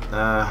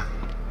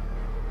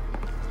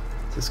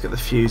 Let's get the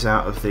fuse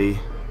out of the...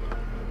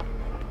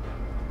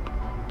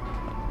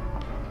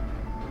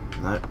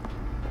 No.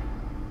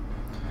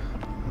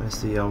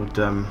 Where's the old...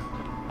 Here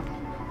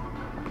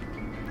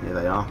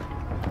they are.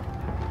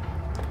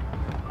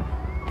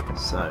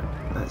 So,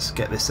 let's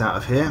get this out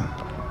of here.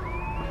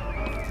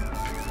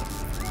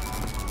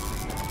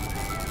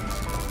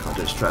 Can't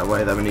do it straight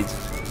away though, we need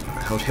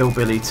old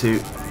Hillbilly to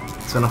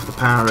turn off the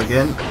power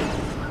again.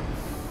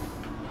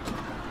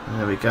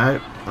 There we go.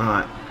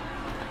 Alright.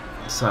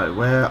 So,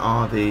 where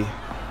are the...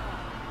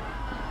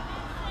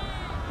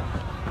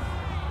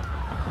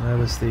 Where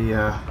was the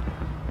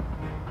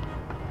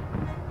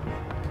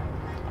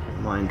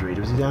mind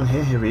reader? Was he down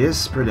here? Here he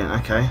is. Brilliant,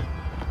 okay.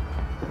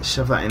 Let's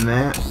shove that in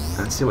there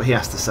and see what he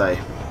has to say.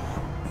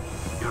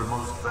 Your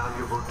most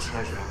valuable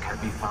treasure can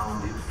be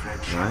found in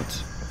friendship.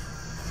 Right.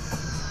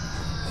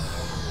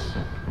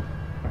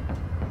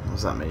 What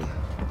does that mean?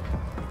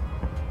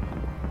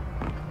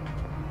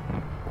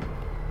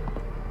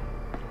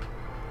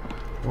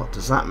 What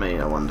does that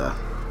mean, I wonder?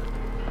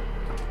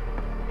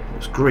 It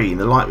was green,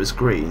 the light was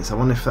green, so I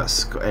wonder if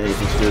that's got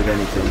anything to do with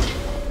anything.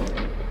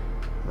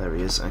 There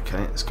he is, okay,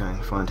 let's go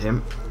and find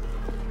him.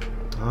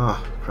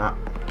 Ah, crap.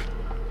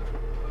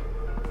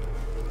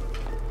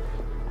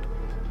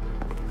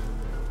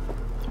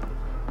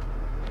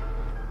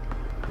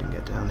 We can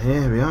get down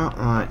here, here we are,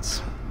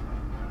 right.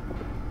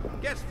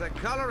 Guess the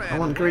color and I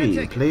want win a green,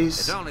 ticket. please.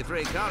 It's only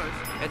 3 colors.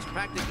 It's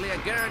practically a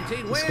guaranteed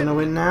He's win. gonna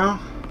win now.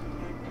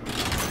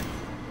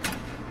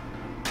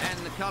 And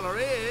the color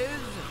is...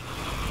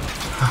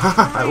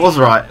 It was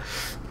right.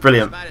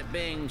 Brilliant. Despite it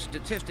being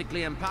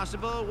statistically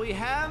impossible, we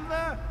have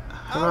a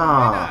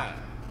Hurrah. winner.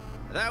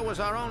 That was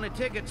our only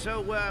ticket,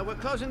 so we're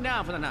closing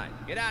down for the night.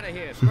 Get out of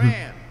here,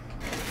 scram.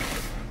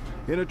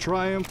 In a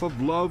triumph of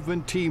love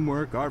and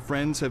teamwork, our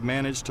friends have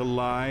managed to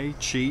lie,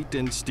 cheat,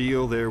 and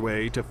steal their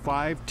way to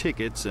 5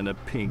 tickets and a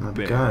pink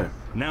bear. Go.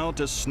 Now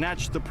to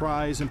snatch the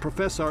prize and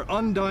profess our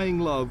undying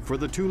love for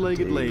the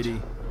two-legged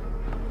lady.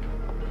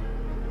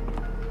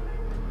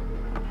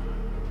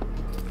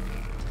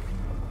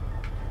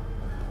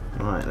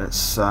 Right,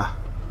 let's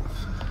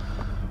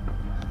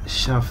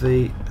shove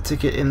the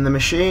ticket in the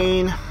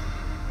machine.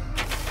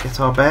 Get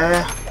our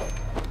bear.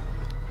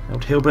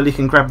 Old Hillbilly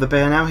can grab the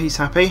bear now, he's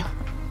happy.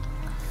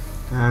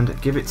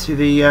 And give it to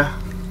the...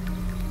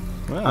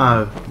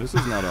 Well, this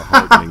is not a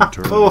heartening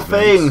turn Poor of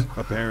events. thing!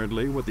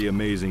 Apparently, what the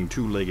amazing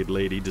two-legged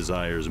lady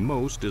desires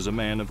most is a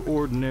man of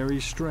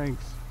ordinary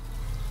strength.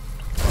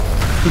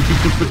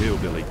 The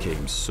hillbilly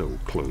came so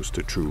close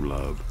to true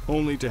love,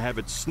 only to have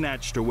it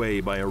snatched away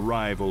by a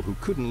rival who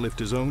couldn't lift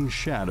his own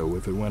shadow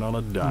if it went on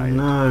a diet.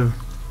 No.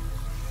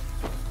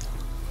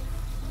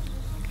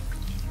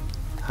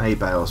 Hay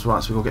bales.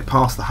 Right, so we've got to get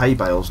past the hay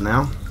bales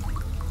now.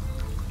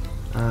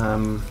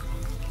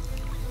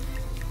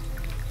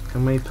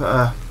 Can we put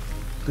a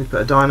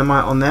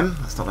dynamite on them?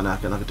 That's not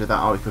going to do that,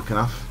 are we, quick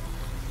enough?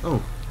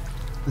 Oh,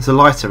 there's a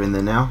lighter in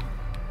there now.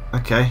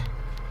 Okay.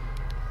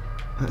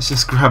 Let's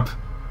just grab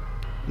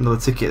another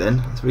ticket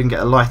then, so we can get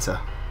a lighter.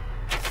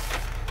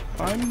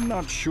 I'm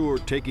not sure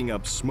taking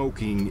up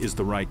smoking is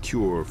the right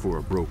cure for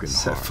a broken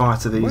Set heart. fire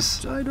to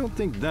these But I don't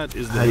think that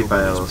is the hay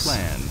hillbilly's bales.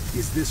 plan.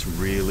 Is this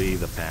really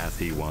the path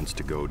he wants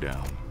to go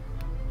down?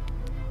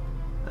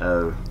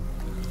 Oh.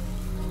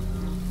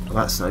 Well,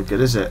 that's no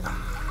good, is it?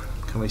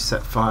 Can we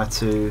set fire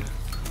to...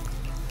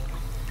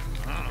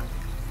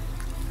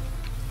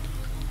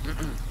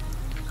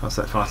 Can't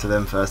set fire to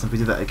them first. If we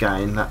do that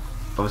again, that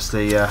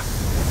obviously they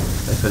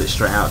put it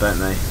straight out, don't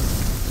they?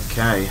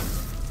 Okay.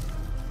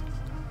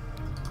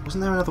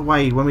 Wasn't there another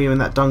way when we were in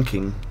that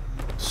dunking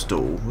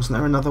stall? Wasn't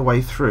there another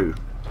way through?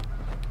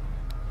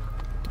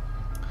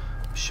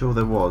 I'm sure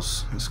there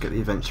was. Let's get the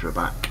adventurer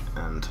back,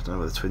 and I don't know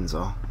where the twins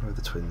are. Where are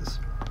the twins?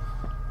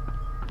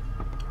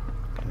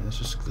 Okay, let's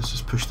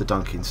just push the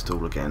dunking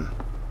stall again.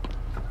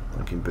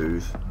 Dunking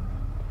booth.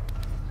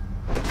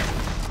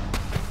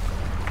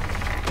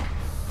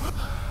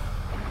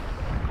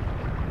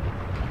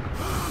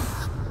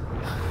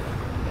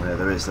 Yeah,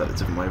 there is a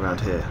different way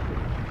around here.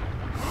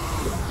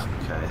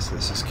 Okay, so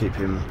let's just keep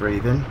him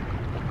breathing.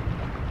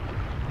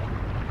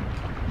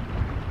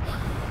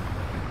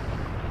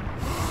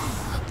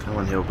 Come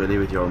on, Hillbilly,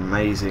 with your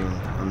amazing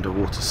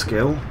underwater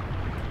skill.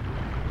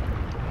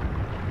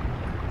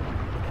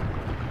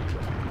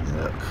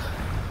 Look,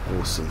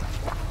 awesome.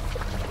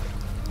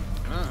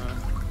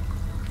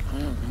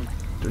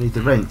 Do we need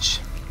the wrench?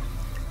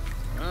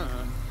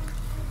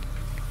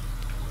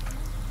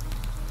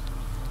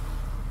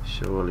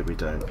 Surely we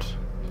don't.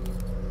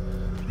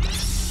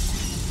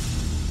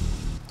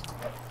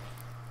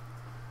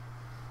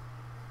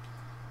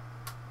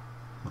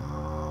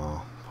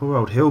 Oh, poor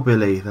old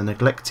Hillbilly, the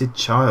neglected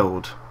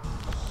child.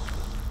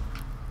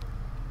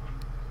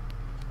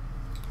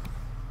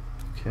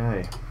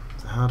 Okay,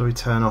 so how do we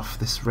turn off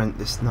this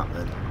nut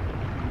then?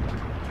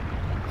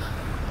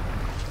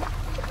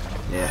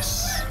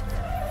 Yes.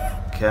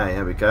 Okay,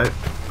 here we go.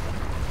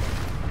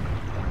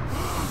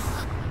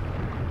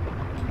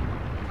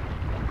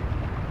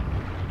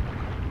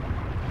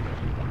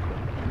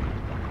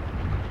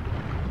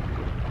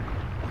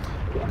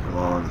 Come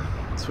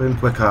on, swim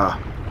quicker.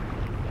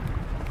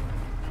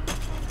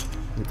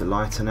 Need the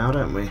lighter now,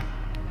 don't we?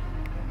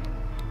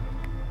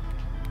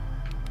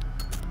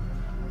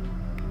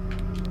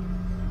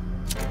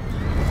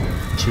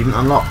 Achievement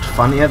unlocked.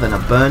 Funnier than a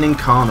burning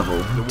carnival.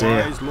 The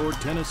Dear. wise Lord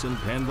Tennyson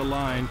penned the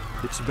line,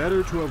 "It's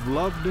better to have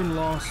loved and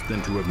lost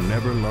than to have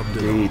never loved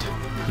at all." Indeed.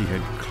 He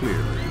had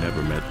clearly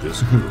never met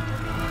this group.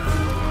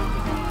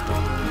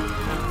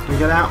 Can we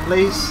get out,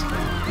 please?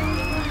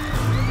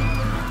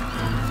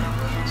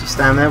 Just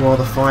stand there while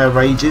the fire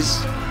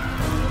rages.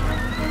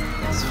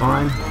 It's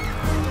fine.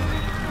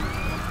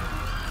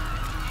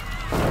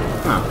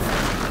 Oh,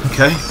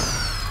 okay.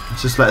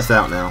 Let's just let us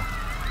out now.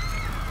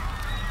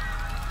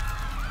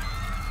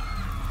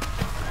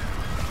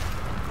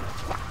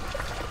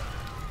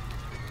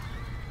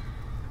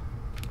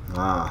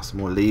 Ah, some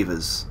more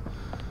levers.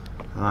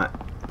 Right,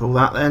 pull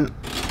that then.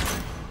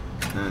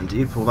 And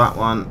you pull that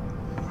one.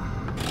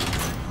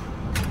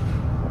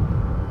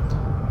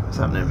 What's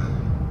happening?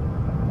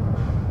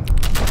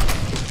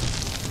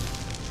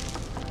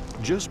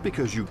 Just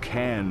because you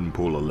can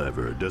pull a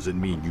lever doesn't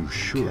mean you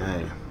should.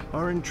 Okay.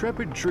 Our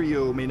intrepid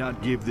trio may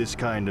not give this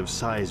kind of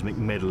seismic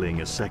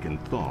meddling a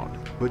second thought,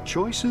 but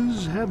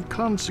choices have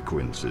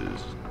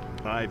consequences.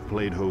 I've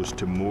played host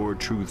to more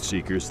truth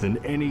seekers than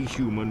any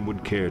human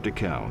would care to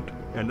count,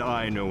 and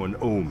I know an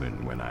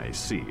omen when I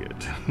see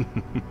it.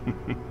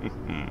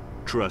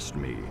 Trust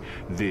me,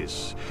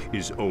 this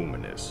is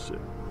ominous.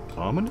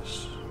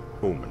 Ominous?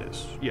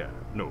 Ominous. Yeah,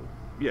 no.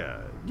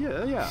 Yeah.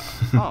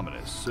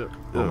 Ominous.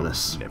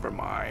 Ominous. Never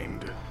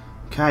mind.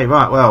 Okay,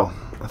 right, well,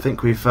 I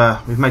think we've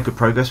made good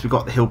progress. We've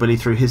got the Hillbilly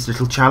through his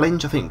little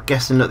challenge. I think,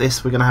 guessing at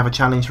this, we're going to have a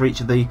challenge for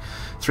each of the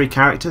 3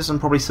 characters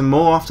and probably some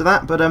more after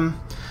that. But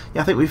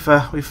yeah, I think we've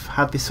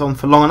had this on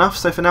for long enough.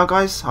 So for now,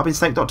 guys, I've been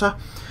Snake Doctor.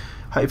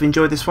 Hope you've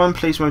enjoyed this one.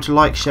 Please remember to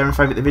like, share and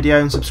favourite the video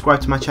and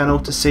subscribe to my channel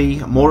to see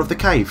more of the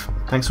cave.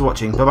 Thanks for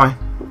watching. Bye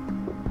bye.